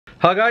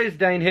Hi guys,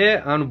 Dane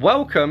here and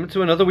welcome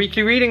to another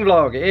weekly reading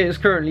vlog. It is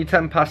currently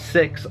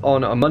 6:10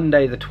 on a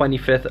Monday the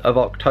 25th of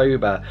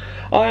October.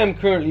 I am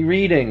currently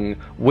reading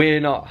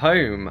We're Not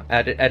Home,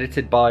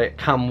 edited by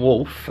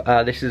Wolfe.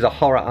 This is a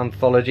horror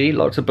anthology,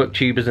 lots of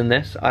booktubers in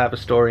this. I have a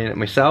story in it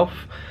myself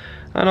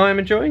and I am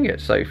enjoying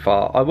it so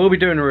far. I will be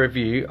doing a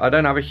review. I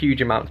don't have a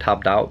huge amount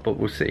tabbed out, but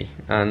we'll see.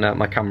 And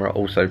my camera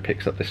also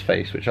picks up this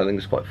face, which I think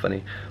is quite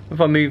funny.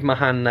 If I move my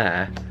hand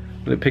there,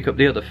 will it pick up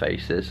the other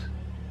faces?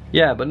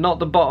 Yeah, but not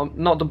the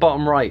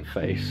bottom right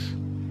face.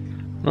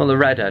 Not the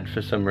redhead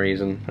for some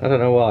reason. I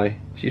don't know why.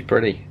 She's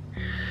pretty.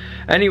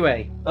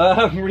 Anyway,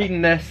 I'm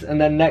reading this,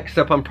 and then next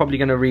up I'm probably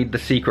going to read The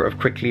Secret of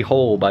Crickley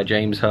Hall by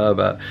James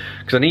Herbert.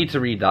 Because I need to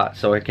read that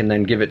so I can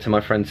then give it to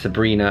my friend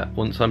Sabrina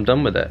once I'm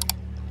done with it.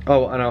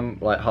 Oh, and I'm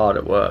like hard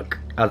at work,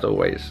 as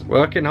always.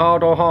 Working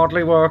hard or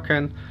hardly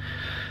working.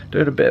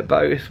 Doing a bit of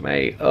both,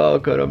 mate. Oh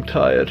god, I'm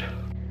tired.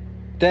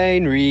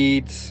 Dane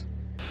reads.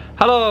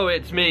 Hello,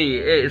 it's me.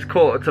 It is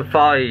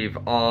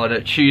 4:45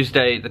 on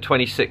Tuesday the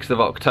 26th of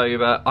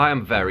October. I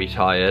am very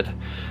tired.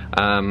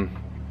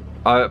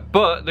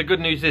 But the good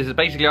news is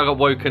basically I got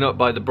woken up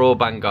by the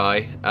broadband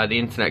guy, the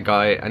internet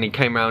guy, and he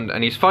came around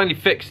and he's finally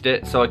fixed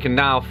it so I can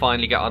now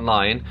finally get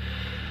online.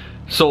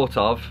 Sort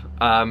of.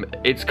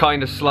 It's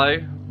kind of slow,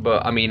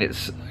 but I mean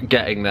it's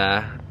getting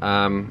there.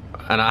 And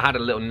I had a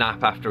little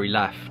nap after he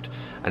left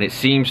and it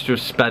seems to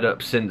have sped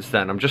up since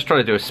then. I'm just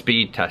trying to do a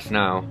speed test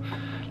now.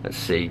 Let's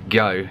see,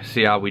 go,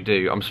 see how we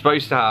do. I'm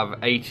supposed to have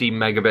 80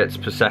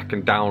 megabits per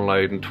second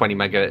download and 20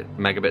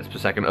 megabits per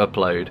second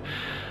upload,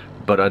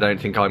 but I don't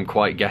think I'm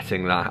quite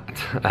getting that.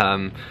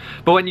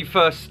 But when you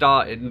first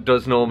start, it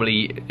does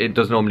normally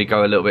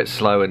go a little bit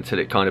slow until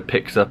it kind of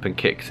picks up and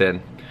kicks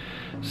in.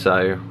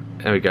 So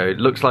there we go. It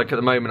looks like at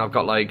the moment I've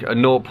got like a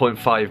 0.5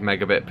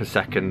 megabit per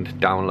second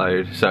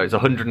download, so it's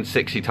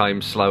 160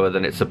 times slower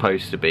than it's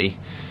supposed to be.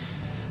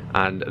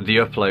 And the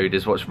upload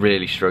is what's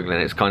really struggling.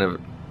 It's kind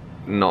of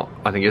not,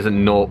 I think it's a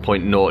 0.00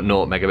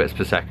 megabits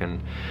per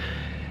second.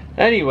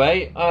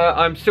 Anyway,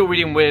 I'm still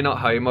reading We're Not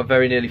Home. I've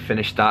very nearly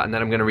finished that, and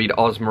then I'm going to read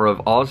Ozma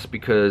of Oz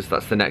because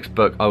that's the next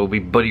book I will be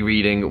buddy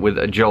reading with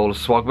Joel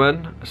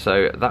Swagman.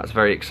 So that's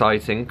very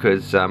exciting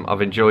because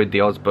I've enjoyed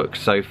the Oz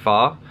books so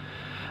far.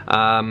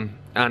 And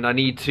I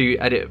need to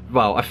edit,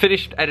 well, I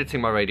finished editing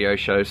my radio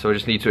show, so I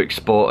just need to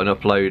export and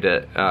upload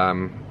it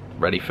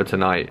ready for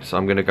tonight. So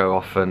I'm going to go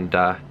off and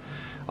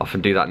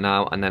do that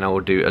now, and then I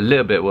will do a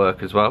little bit of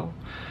work as well.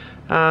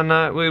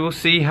 And we will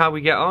see how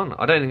we get on.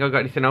 I don't think I've got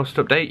anything else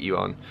to update you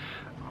on.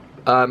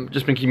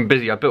 Just been keeping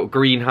busy. I built a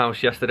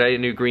greenhouse yesterday, a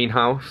new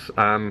greenhouse.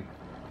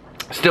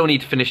 Still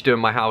need to finish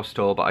doing my house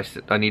tour, but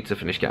I need to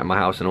finish getting my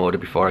house in order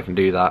before I can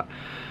do that.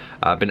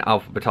 I've been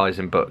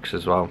alphabetizing books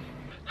as well.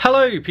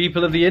 Hello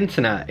people of the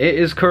internet. It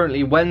is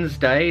currently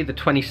Wednesday the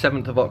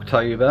 27th of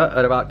October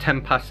at about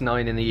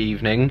 9:10 in the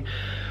evening.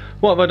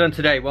 What have I done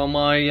today? Well,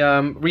 my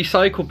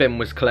recycle bin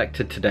was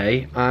collected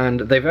today, and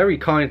they very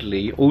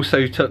kindly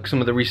also took some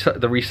of the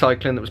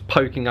recycling that was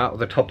poking out of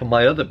the top of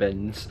my other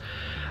bins,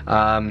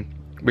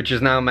 which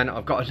has now meant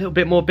I've got a little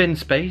bit more bin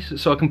space,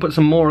 so I can put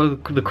some more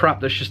of the crap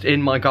that's just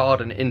in my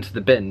garden into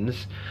the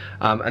bins,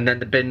 and then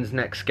the bins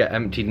get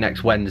emptied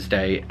next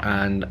Wednesday.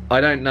 And I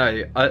don't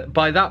know,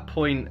 by that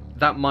point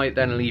that might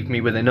then leave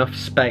me with enough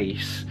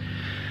space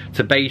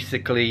to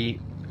basically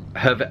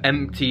have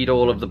emptied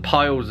all of the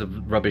piles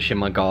of rubbish in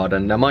my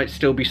garden. There might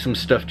still be some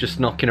stuff just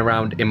knocking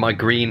around in my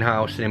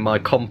greenhouse and in my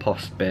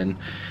compost bin,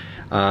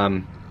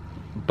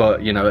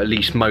 but you know, at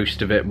least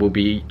most of it will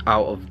be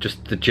out of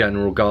just the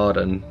general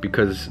garden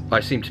because I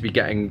seem to be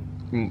getting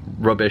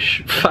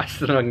rubbish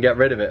faster than I can get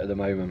rid of it at the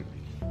moment.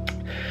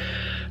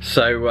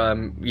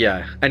 So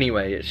yeah,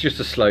 anyway, it's just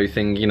a slow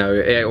thing, you know,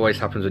 it always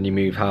happens when you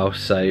move house,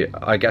 so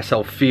I guess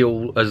I'll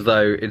feel as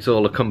though it's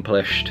all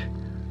accomplished.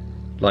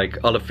 Like,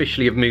 I'll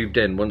officially have moved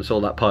in once all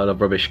that pile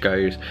of rubbish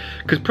goes,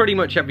 because pretty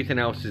much everything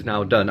else is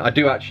now done. I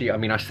do actually, I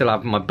mean, I still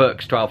have my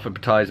books to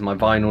alphabetize and my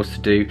vinyls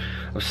to do.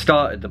 I've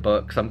started the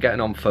books. I'm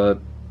getting on for,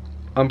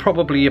 I'm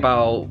probably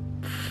about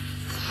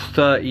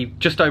 30,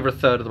 just over a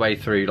third of the way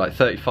through, like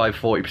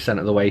 35–40%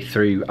 of the way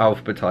through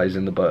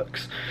alphabetizing the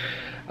books.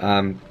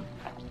 And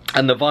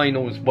the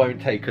vinyls won't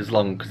take as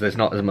long because there's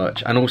not as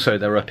much, and also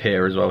they're up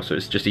here as well, so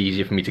it's just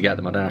easier for me to get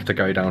them. I don't have to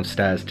go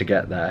downstairs to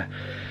get there.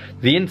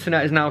 The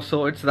internet is now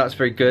sorted, so that's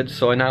very good.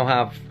 So I now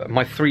have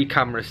my 3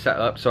 cameras set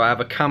up. So I have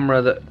a camera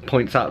that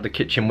points out the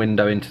kitchen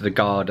window into the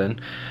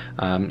garden,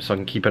 so I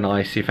can keep an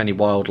eye, see if any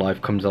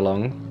wildlife comes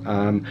along.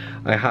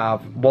 I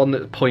have one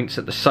that points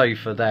at the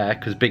sofa there,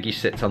 because Biggie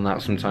sits on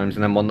that sometimes,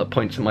 and then one that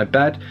points at my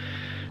bed.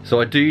 So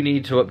I do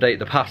need to update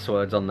the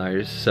passwords on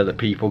those so that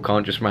people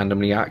can't just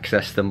randomly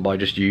access them by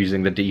just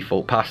using the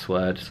default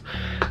passwords.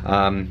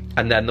 And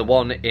then the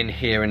one in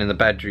here and in the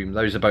bedroom,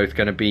 those are both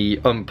going to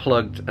be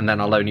unplugged, and then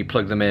I'll only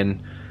plug them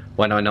in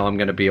when I know I'm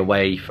going to be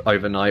away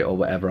overnight or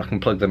whatever. I can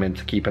plug them in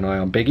to keep an eye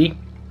on Biggie.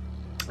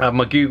 I have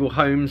my Google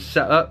Home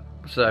set up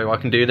so I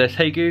can do this.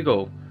 Hey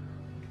Google,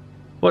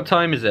 what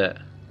time is it?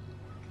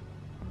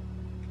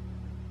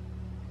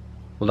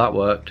 Well, that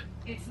worked.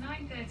 It's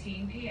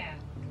 9:13 p.m.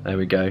 There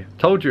we go.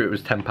 Told you it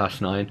was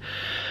 9:10.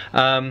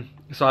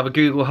 So I have a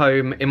Google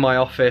Home in my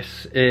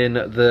office, in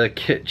the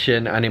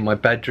kitchen and in my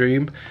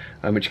bedroom,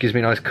 which gives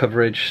me nice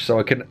coverage. So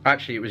I can,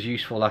 actually it was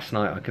useful last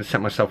night, I can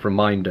set myself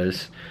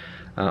reminders.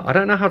 I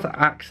don't know how to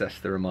access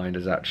the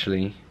reminders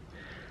actually.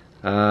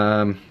 Do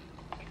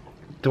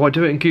I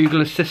do it in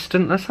Google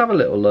Assistant? Let's have a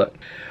little look.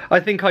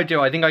 I think I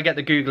do. I think I get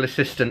the Google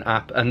Assistant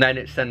app and then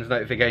it sends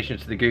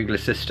notifications to the Google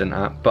Assistant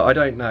app, but I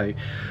don't know.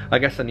 I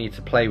guess I need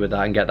to play with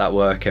that and get that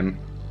working.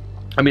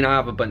 I mean, I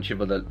have a bunch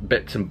of other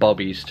bits and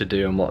bobbies to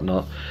do and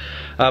whatnot.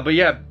 But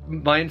yeah,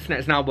 my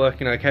internet's now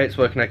working okay. It's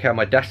working okay on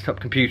my desktop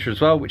computer as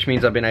well, which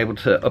means I've been able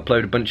to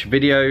upload a bunch of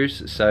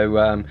videos.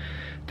 So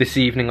this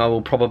evening I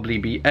will probably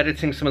be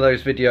editing some of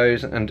those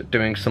videos and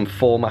doing some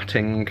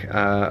formatting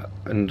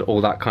and all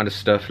that kind of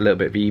stuff. A little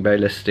bit of eBay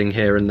listing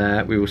here and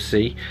there, we will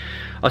see.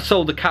 I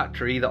sold the cat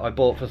tree that I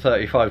bought for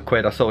 35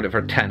 quid, I sold it for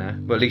a tenner,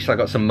 but at least I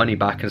got some money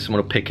back and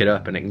someone will pick it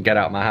up and it can get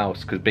out of my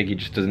house, because Biggie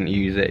just doesn't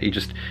use it.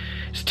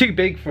 It's too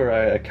big for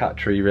a cat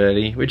tree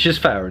really, which is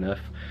fair enough.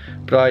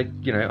 But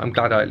I'm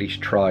glad I at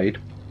least tried.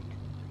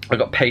 I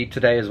got paid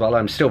today as well.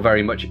 I'm still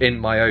very much in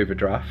my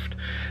overdraft,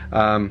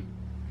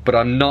 but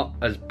I'm not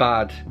as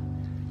badly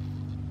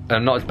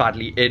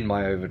in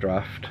my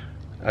overdraft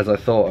as I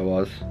thought I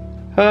was.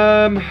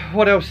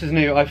 What else is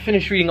new? I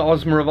finished reading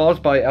Ozma of Oz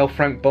by L.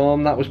 Frank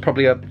Baum. That was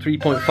probably a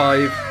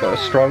 3.5, but a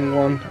strong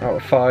one out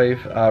of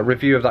 5.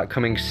 Review of that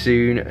coming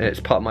soon. It's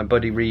part of my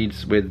buddy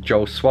reads with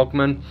Joel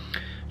Swagman,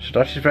 so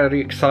that's very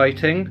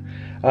exciting.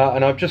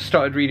 And I've just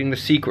started reading The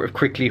Secret of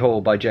Crickley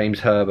Hall by James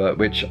Herbert,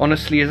 which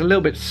honestly is a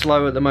little bit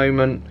slow at the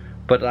moment,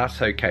 but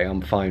that's okay,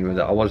 I'm fine with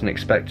it. I wasn't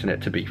expecting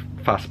it to be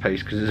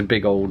fast-paced because it's a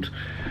big old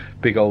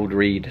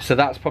read. So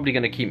that's probably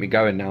going to keep me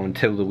going now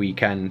until the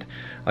weekend.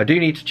 I do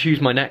need to choose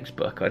my next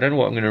book. I don't know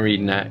what I'm going to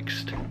read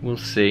next. We'll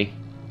see.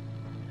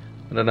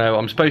 I don't know.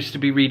 I'm supposed to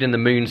be reading The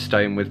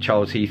Moonstone with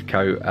Charles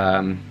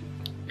Heathcote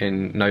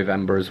in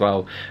November as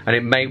well. And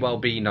it may well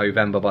be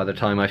November by the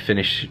time I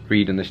finish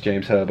reading this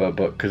James Herbert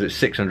book, because it's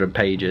 600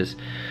 pages.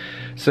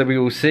 So we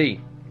will see.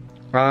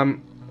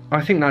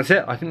 I think that's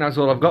it. I think that's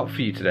all I've got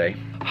for you today.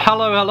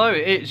 Hello,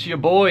 it's your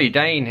boy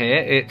Dane here.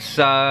 It's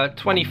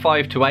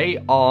 25 to 8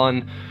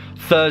 on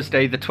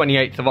Thursday the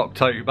 28th of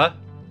October.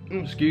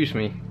 Excuse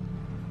me.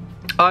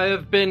 I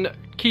have been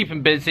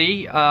keeping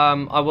busy.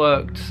 I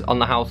worked on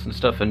the house and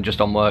stuff, and just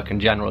on work in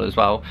general as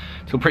well,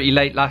 till pretty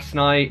late last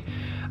night.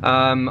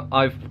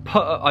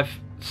 I've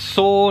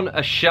sawn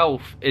a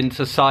shelf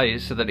into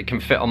size so that it can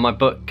fit on my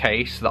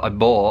bookcase that I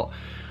bought,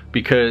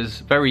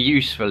 because very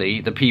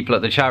usefully the people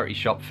at the charity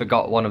shop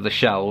forgot one of the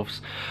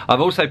shelves. I've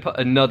also put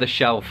another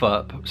shelf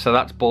up, so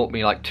that's bought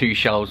me like 2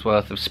 shelves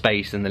worth of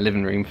space in the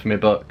living room for my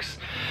books.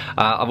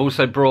 I've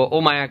also brought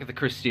all my Agatha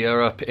Christie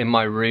up in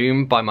my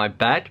room by my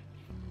bed,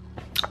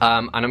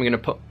 and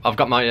I've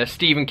got my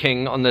Stephen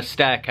King on the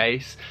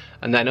staircase,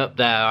 and then up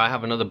there I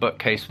have another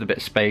bookcase with a bit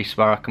of space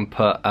where I can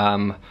put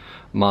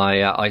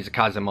my Isaac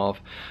Asimov.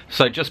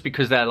 So just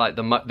because they're like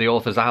the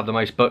authors I have the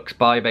most books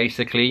by,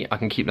 basically, I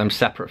can keep them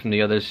separate from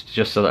the others,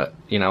 just so that,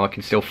 I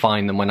can still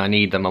find them when I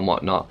need them and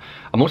whatnot.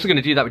 I'm also going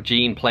to do that with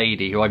Jean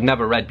Plaidy, who I've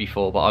never read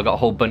before, but I got a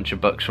whole bunch of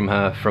books from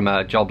her from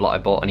a job lot I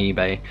bought on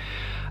eBay.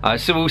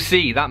 So we'll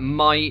see. That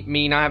might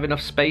mean I have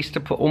enough space to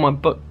put all my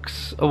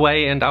books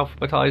away and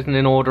alphabetize and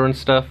in order and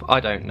stuff. I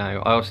don't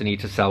know. I also need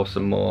to sell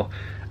some more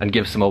and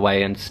give some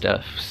away and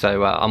stuff.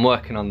 So I'm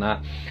working on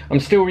that. I'm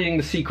still reading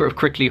The Secret of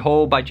Crickley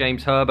Hall by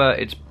James Herbert.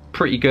 It's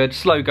pretty good.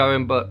 Slow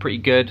going, but pretty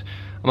good.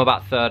 I'm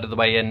about a third of the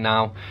way in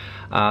now.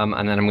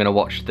 And then I'm going to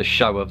watch the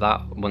show of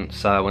that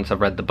once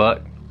I've read the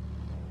book.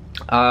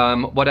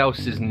 What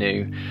else is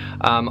new?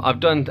 I've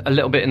done a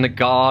little bit in the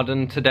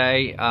garden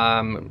today.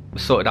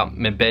 Sorted out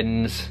my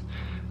bins.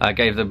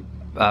 Gave the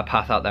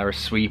path out there a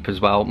sweep as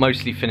well.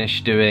 Mostly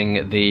finished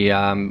doing the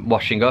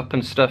washing up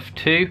and stuff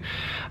too.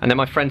 And then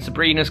my friend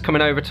Sabrina's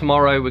coming over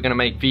tomorrow. We're going to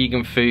make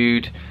vegan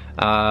food,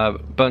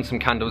 burn some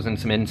candles and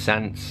some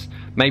incense,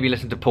 maybe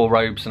listen to Paul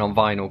Robeson on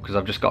vinyl, because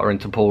I've just got her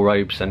into Paul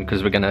Robeson,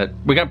 because we're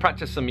gonna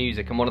practice some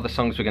music, and one of the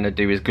songs we're gonna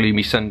do is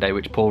Gloomy Sunday,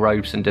 which Paul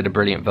Robeson did a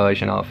brilliant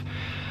version of.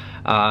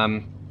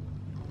 And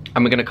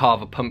we're gonna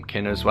carve a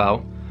pumpkin as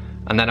well.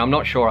 And then I'm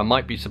not sure, I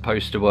might be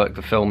supposed to work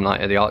the film night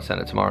at the Art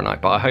Centre tomorrow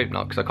night, but I hope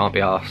not, because I can't be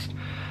arsed.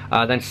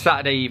 Then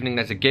Saturday evening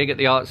there's a gig at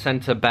the Art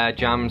Centre, Bear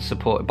Jams,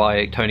 supported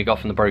by Tony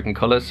Goff and the Broken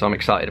Colours, so I'm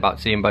excited about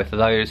seeing both of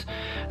those.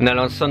 And then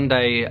on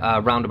Sunday,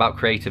 Roundabout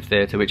Creative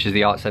Theatre, which is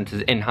the Art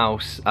Centre's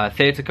in-house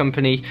theatre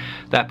company,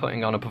 they're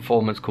putting on a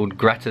performance called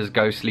Greta's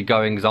Ghostly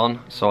Goings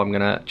On, so I'm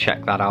going to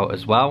check that out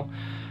as well.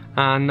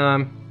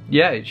 And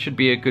yeah, it should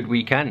be a good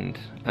weekend,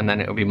 and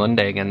then it'll be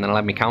Monday again, then I'll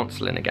have me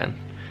counselling again.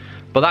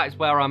 But that is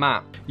where I'm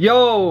at.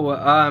 Yo,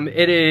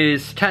 it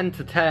is 10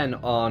 to 10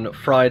 on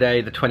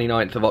Friday the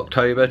 29th of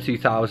October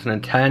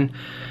 2010.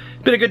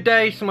 Been a good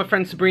day. So my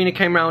friend Sabrina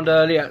came round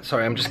earlier.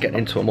 Sorry, I'm just getting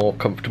into a more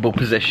comfortable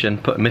position,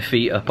 putting my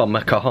feet up on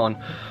my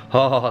cajon.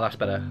 Oh, that's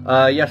better.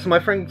 Yeah, so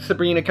my friend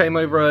Sabrina came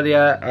over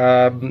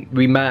earlier.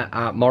 We met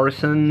at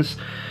Morrison's.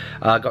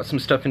 Got some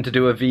stuff in to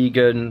do a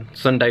vegan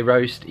Sunday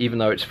roast, even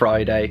though it's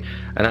Friday.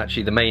 And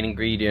actually the main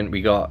ingredient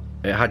we got,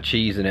 it had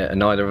cheese in it and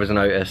neither of us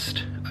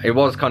noticed. It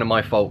was kind of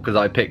my fault because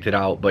I picked it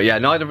out, but yeah,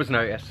 neither of us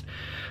noticed.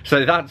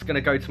 So that's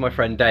gonna go to my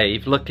friend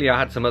Dave. Luckily I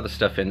had some other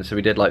stuff in, so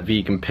we did like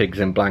vegan pigs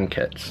in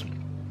blankets.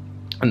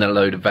 And then a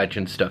load of veg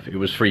and stuff. It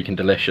was freaking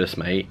delicious,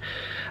 mate.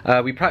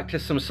 We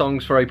practiced some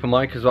songs for open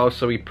mic as well.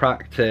 So we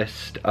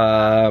practiced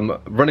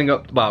running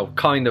up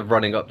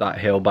that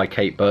hill by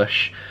Kate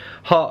Bush,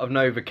 Heart of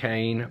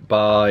Novocaine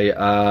by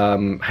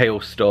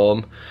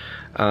Hailstorm.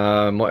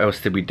 What else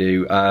did we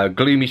do?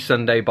 Gloomy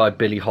Sunday by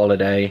Billie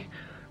Holiday.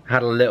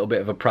 Had a little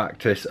bit of a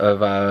practice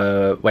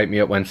of Wake Me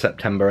Up When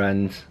September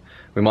Ends.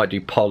 We might do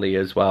Polly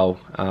as well.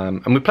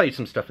 And we played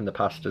some stuff in the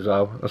past as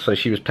well. So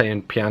she was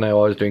playing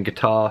piano, I was doing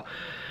guitar.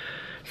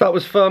 So that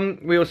was fun.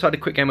 We also had a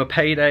quick game of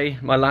Payday.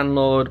 My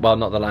landlord, well,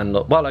 not the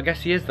landlord, well, I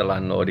guess he is the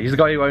landlord. He's the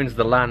guy who owns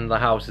the land the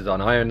house is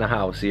on. I own the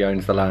house, he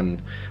owns the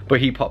land.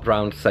 But he popped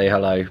round to say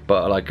hello,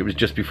 but like it was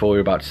just before we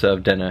were about to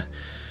serve dinner.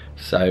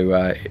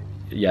 So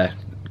yeah,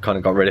 kind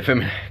of got rid of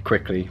him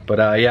quickly.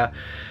 But yeah,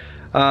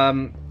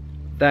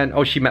 then,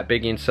 oh, she met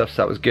Biggie and stuff,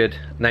 so that was good.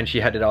 And then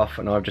she headed off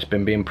and I've just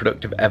been being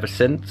productive ever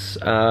since.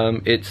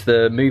 It's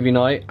the movie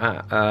night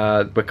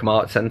at Wickham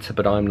Arts Centre,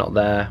 but I'm not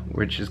there,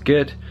 which is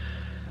good.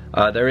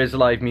 There is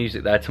live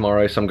music there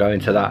tomorrow, so I'm going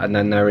to that, and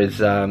then there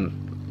is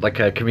like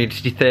a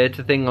community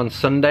theatre thing on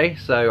Sunday,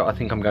 so I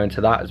think I'm going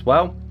to that as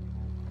well.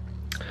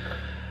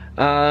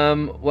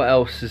 What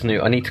else is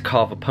new? I need to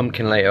carve a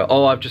pumpkin later.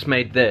 Oh, I've just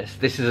made this.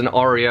 This is an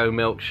Oreo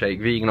milkshake,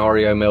 vegan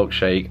Oreo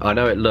milkshake. I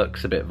know it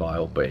looks a bit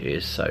vile, but it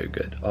is so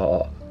good.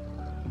 Oh.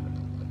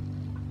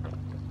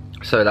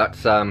 So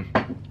that's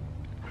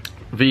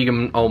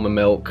vegan almond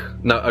milk,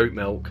 no, oat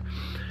milk.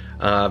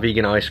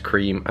 Vegan ice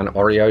cream and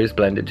Oreos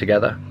blended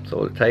together. That's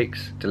all it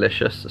takes.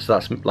 Delicious. So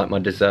that's like my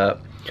dessert.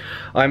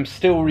 I'm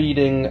still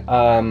reading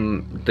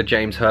the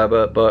James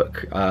Herbert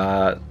book,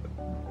 The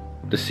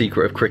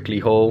Secret of Crickley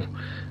Hall.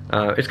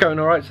 It's going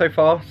alright so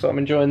far, so I'm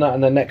enjoying that.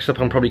 And then next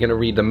up I'm probably going to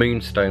read The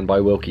Moonstone by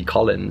Wilkie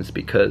Collins,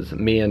 because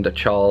me and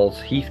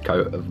Charles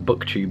Heathcote of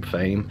BookTube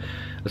fame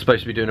are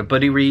supposed to be doing a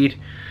buddy read.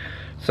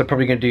 So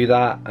probably going to do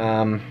that.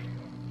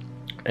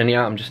 And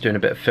yeah, I'm just doing a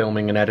bit of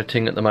filming and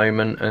editing at the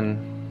moment,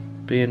 and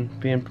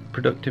being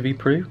productive-y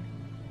Prue.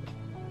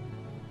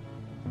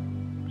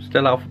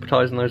 Still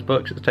alphabetising those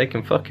books, it's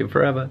taking fucking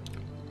forever.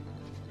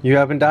 You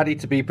having daddy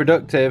to be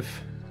productive?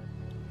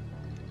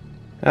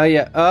 Oh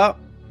yeah, oh,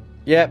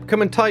 yeah,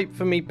 come and type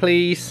for me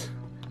please.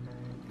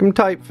 Come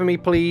type for me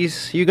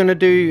please. You gonna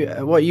do,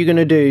 what are you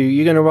gonna do?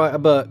 You gonna write a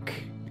book?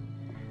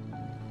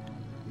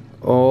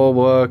 All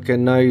work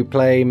and no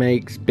play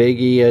makes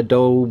Biggie a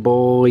dull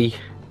boy.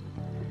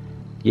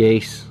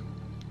 Yes,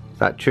 is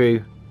that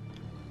true?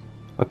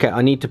 Okay,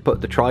 I need to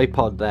put the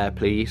tripod there,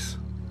 please.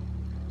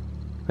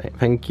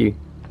 Thank you.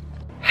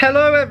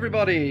 Hello,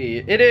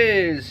 everybody. It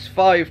is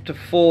 5 to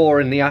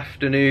 4 in the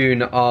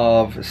afternoon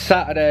of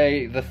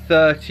Saturday, the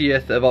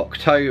 30th of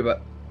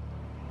October.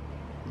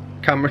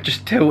 Camera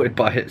just tilted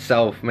by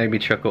itself, made me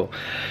chuckle.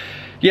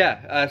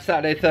 Yeah,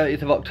 Saturday,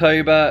 30th of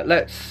October.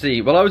 Let's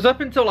see. Well, I was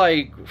up until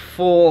like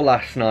 4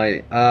 last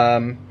night.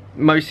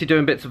 Mostly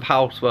doing bits of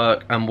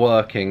housework and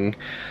working.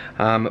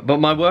 But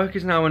my work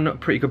is now in a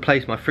pretty good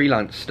place, my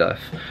freelance stuff.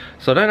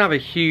 So I don't have a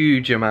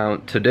huge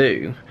amount to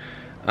do.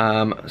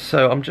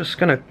 So I'm just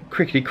gonna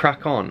quickly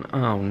crack on.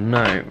 Oh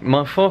no,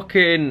 my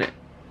fucking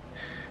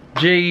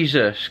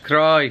Jesus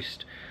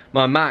Christ.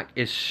 My Mac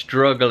is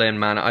struggling,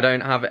 man. I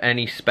don't have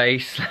any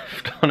space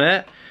left on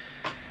it.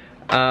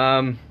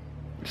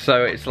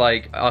 So it's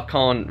like I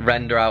can't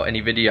render out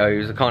any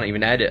videos. I can't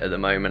even edit at the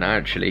moment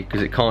actually,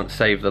 because it can't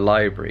save the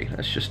library.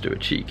 Let's just do a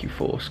cheeky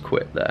force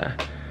quit there.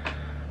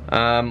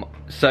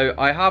 So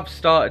I have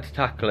started to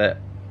tackle it.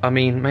 I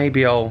mean,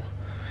 maybe I'll,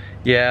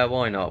 yeah,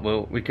 why not?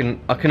 Well, I can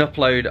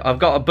upload. I've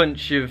got a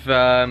bunch of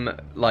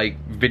like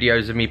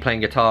videos of me playing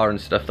guitar and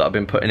stuff that I've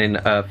been putting in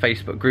a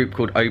Facebook group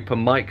called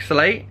Open Mic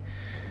Slate.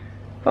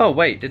 Oh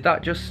wait, did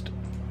that just,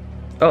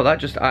 oh, that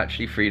just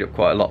actually freed up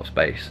quite a lot of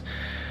space.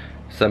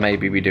 So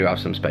maybe we do have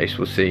some space,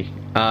 we'll see.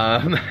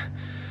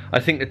 I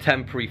think the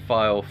temporary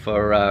file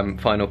for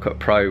Final Cut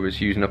Pro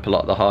was using up a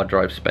lot of the hard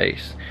drive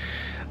space.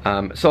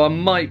 So I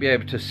might be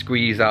able to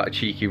squeeze out a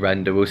cheeky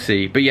render, we'll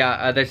see. But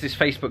yeah, there's this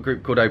Facebook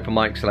group called Open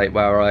Mic Slate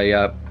where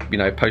I, you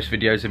know, post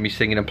videos of me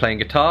singing and playing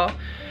guitar.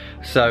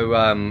 So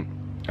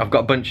I've got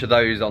a bunch of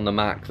those on the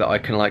Mac that I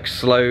can like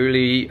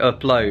slowly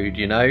upload,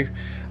 you know.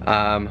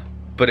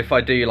 But if I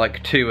do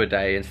like 2 a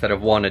day instead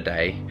of 1 a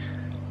day,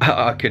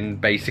 I can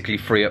basically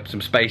free up some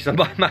space on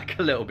my Mac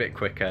a little bit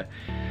quicker.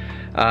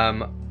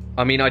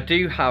 I mean, I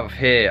do have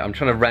here, I'm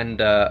trying to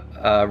render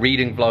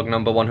reading vlog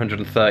number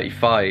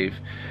 135,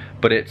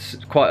 but it's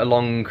quite a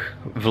long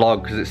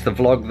vlog because it's the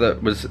vlog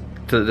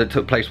that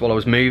took place while I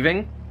was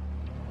moving.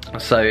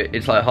 So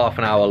it's like half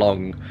an hour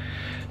long.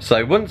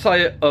 So once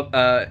I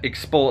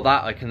export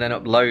that, I can then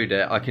upload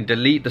it. I can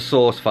delete the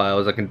source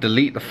files, I can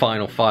delete the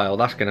final file.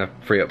 That's gonna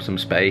free up some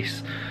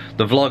space.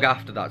 The vlog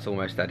after that's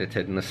almost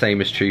edited, and the same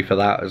is true for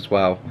that as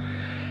well.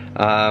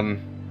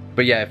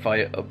 But yeah, if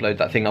I upload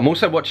that thing. I'm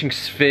also watching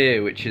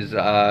Sphere, which is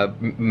a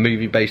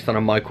movie based on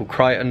a Michael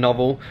Crichton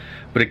novel.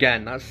 But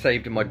again, that's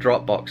saved in my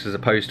Dropbox as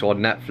opposed to on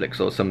Netflix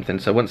or something.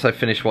 So once I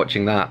finish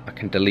watching that, I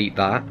can delete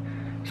that.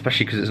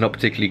 Especially because it's not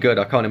particularly good.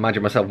 I can't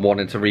imagine myself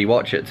wanting to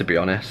rewatch it, to be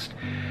honest.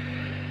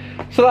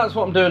 So that's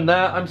what I'm doing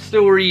there. I'm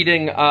still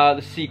reading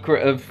The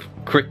Secret of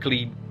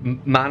Crickley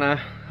Manor,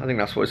 I think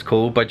that's what it's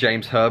called, by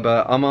James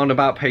Herbert. I'm on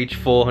about page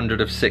 400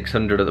 of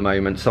 600 at the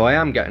moment, so I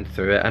am getting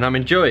through it and I'm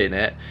enjoying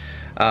it.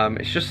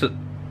 It's just that,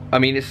 I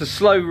mean, it's a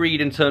slow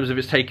read in terms of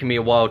it's taking me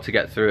a while to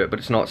get through it, but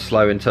it's not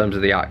slow in terms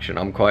of the action.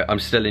 I'm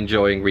still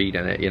enjoying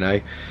reading it, you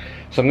know.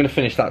 So I'm going to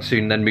finish that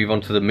soon and then move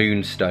on to the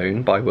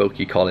Moonstone by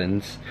Wilkie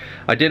Collins.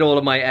 I did all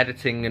of my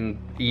editing and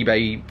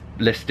eBay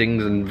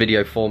listings and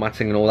video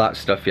formatting and all that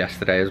stuff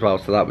yesterday as well,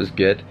 so that was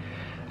good.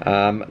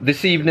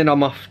 This evening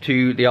I'm off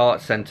to the art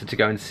centre to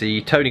go and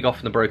see Tony Goff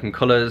and the Broken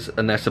Colours,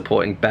 and they're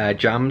supporting Bear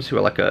Jams, who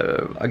are like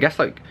a, I guess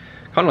like,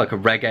 kind of like a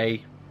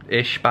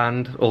reggae-ish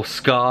band, or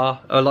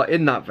ska, or like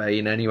in that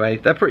vein anyway.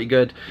 They're pretty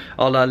good.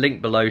 I'll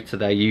link below to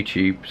their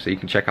YouTube so you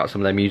can check out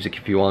some of their music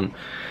if you want.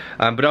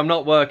 But I'm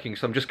not working,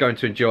 so I'm just going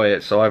to enjoy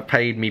it. So I've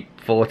paid me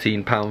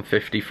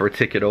 £14.50 for a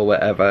ticket or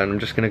whatever, and I'm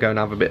just going to go and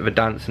have a bit of a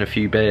dance and a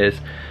few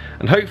beers.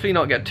 And hopefully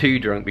not get too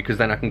drunk, because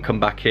then I can come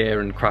back here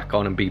and crack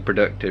on and be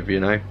productive, you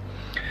know.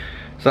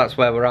 So that's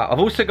where we're at. I've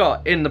also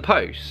got in the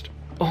post,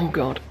 oh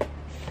god,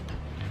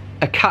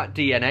 a cat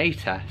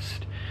DNA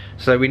test.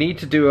 So we need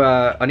to do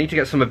I need to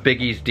get some of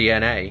Biggie's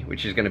DNA,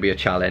 which is going to be a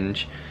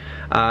challenge.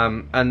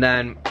 And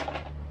then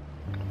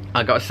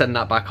I got to send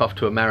that back off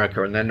to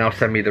America, and then they'll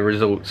send me the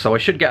results. So I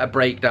should get a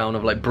breakdown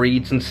of like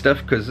breeds and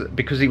stuff,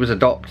 because he was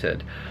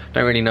adopted.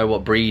 Don't really know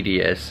what breed he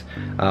is.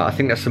 I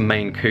think there's some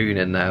Maine Coon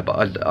in there,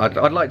 but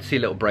I'd like to see a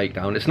little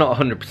breakdown. It's not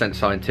 100%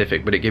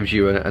 scientific, but it gives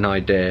you an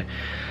idea.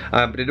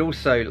 But it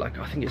also, like,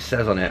 I think it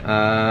says on it,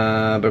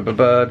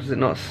 does it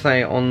not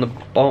say on the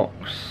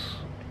box?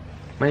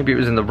 Maybe it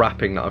was in the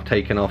wrapping that I've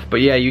taken off.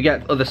 But yeah, you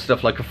get other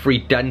stuff like a free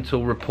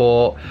dental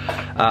report.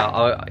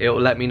 It'll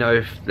let me know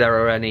if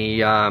there are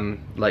any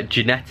like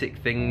genetic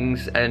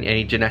things,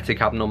 any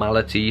genetic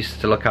abnormalities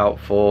to look out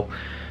for.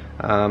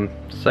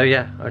 So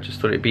yeah, I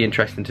just thought it'd be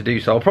interesting to do.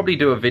 So I'll probably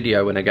do a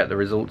video when I get the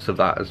results of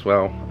that as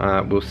well.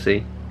 We'll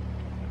see.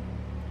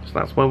 So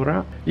that's where we're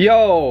at.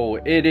 Yo,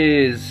 it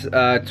is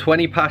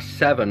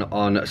 7:20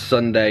 on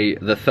Sunday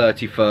the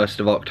 31st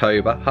of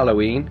October,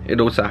 Halloween. It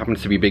also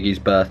happens to be Biggie's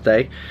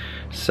birthday.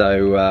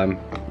 So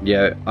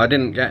yeah, I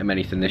didn't get him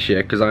anything this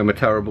year because I'm a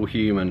terrible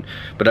human,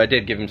 but I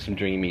did give him some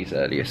dreamies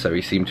earlier, so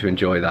he seemed to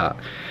enjoy that.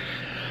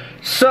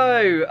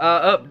 So,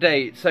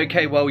 updates.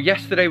 Okay, well,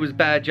 yesterday was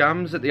Bear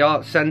Jams at the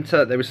Arts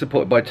Centre. They were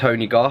supported by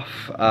Tony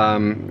Goff.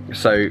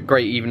 So,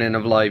 great evening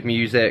of live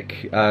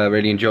music.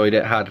 Really enjoyed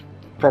it. Had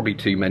probably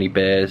too many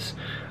beers.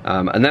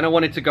 And then I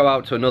wanted to go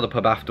out to another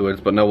pub afterwards,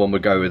 but no one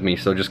would go with me,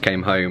 so I just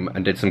came home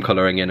and did some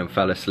colouring in and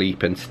fell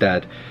asleep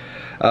instead.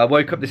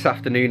 Woke up this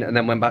afternoon and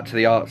then went back to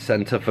the Arts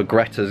Centre for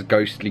Greta's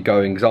Ghostly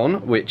Goings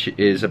On, which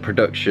is a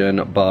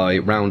production by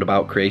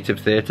Roundabout Creative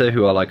Theatre,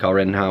 who are like our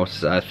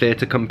in-house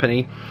theatre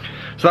company.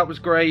 So that was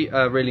great,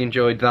 really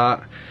enjoyed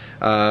that.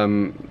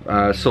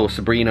 Saw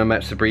Sabrina,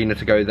 met Sabrina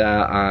to go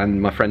there,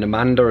 and my friend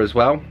Amanda as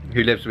well,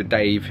 who lives with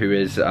Dave, who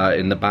is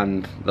in the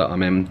band that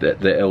I'm in,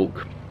 the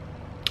Ilk.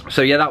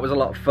 So yeah, that was a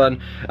lot of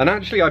fun. And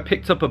actually I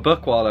picked up a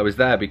book while I was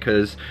there,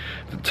 because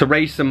to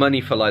raise some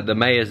money for like the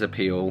mayor's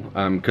appeal,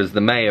 because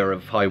the mayor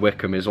of High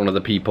Wycombe is one of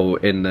the people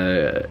in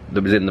that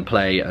was in the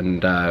play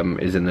and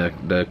is in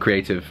the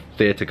creative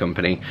theatre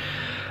company.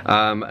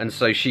 And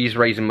so she's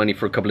raising money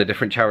for a couple of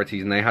different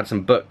charities, and they had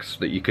some books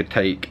that you could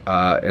take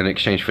in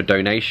exchange for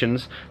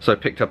donations. So I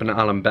picked up an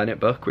Alan Bennett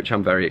book, which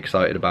I'm very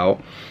excited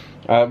about.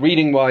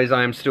 Reading wise,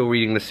 I am still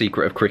reading The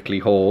Secret of Crickley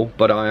Hall,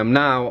 but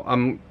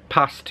I'm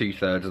past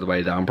 2/3 of the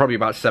way there. I'm probably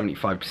about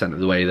 75% of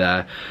the way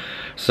there.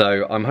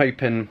 So I'm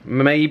hoping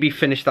maybe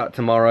finish that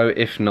tomorrow,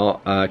 if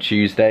not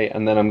Tuesday,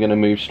 and then I'm going to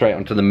move straight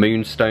onto the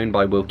Moonstone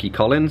by Wilkie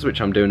Collins,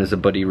 which I'm doing as a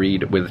buddy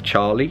read with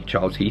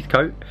Charles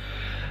Heathcote.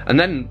 And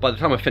then by the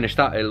time I finish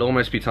that, it'll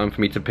almost be time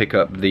for me to pick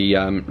up the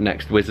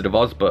next Wizard of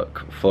Oz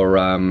book for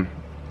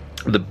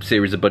the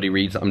series of buddy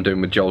reads that I'm doing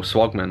with Joel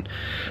Swagman.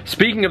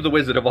 Speaking of the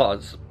Wizard of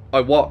Oz, I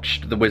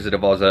watched The Wizard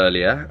of Oz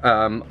earlier.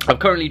 I've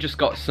currently just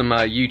got some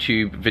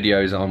YouTube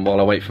videos on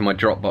while I wait for my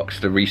Dropbox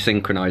to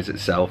resynchronize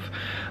itself.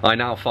 I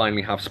now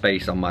finally have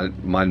space on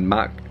my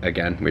Mac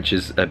again, which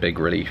is a big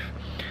relief.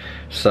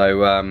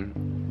 So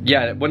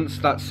yeah, once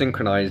that's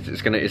synchronized,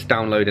 it's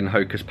downloading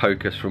Hocus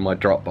Pocus from my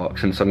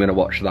Dropbox, and so I'm gonna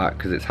watch that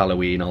because it's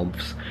Halloween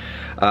obvs.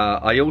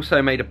 I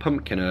also made a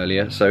pumpkin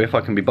earlier, so if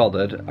I can be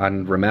bothered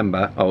and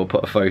remember, I will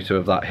put a photo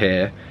of that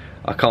here.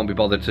 I can't be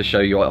bothered to show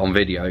you it on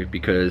video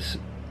because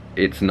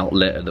it's not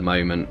lit at the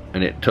moment,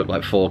 and it took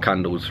like 4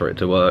 candles for it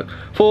to work.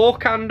 4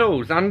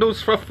 candles!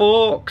 Handles for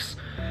forks!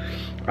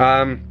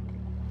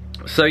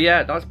 So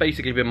yeah, that's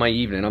basically been my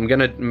evening. I'm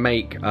gonna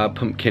make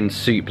pumpkin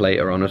soup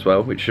later on as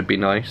well, which should be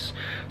nice.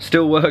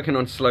 Still working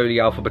on slowly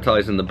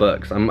alphabetizing the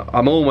books. I'm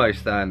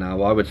almost there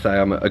now. I would say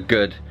I'm a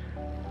good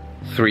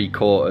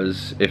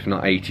 3/4, if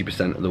not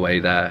 80% of the way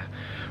there.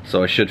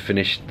 so I should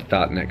finish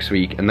that next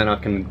week, and then I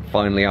can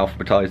finally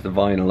alphabetize the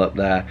vinyl up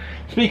there.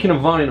 Speaking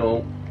of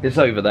vinyl, it's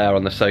over there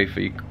on the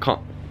sofa. You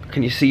can't,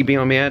 can you see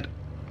behind my head?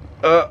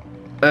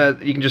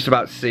 You can just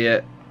about see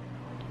it.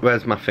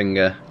 Where's my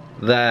finger?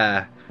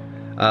 There.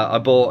 I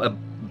bought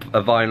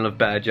a vinyl of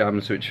Bear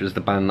Jams, which was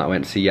the band that I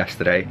went to see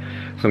yesterday, so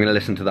I'm going to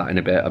listen to that in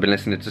a bit. I've been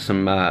listening to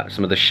some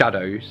of the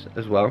Shadows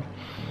as well.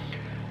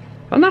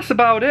 And that's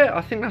about it.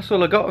 I think that's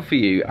all I got for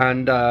you,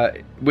 and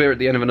we're at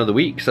the end of another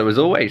week, so as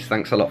always,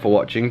 thanks a lot for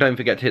watching. Don't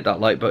forget to hit that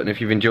like button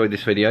if you've enjoyed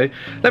this video.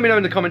 Let me know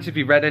in the comments if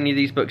you've read any of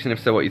these books, and if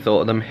so, what you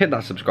thought of them. Hit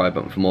that subscribe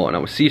button for more, and I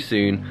will see you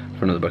soon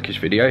for another bookish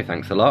video.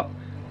 Thanks a lot.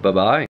 Bye bye.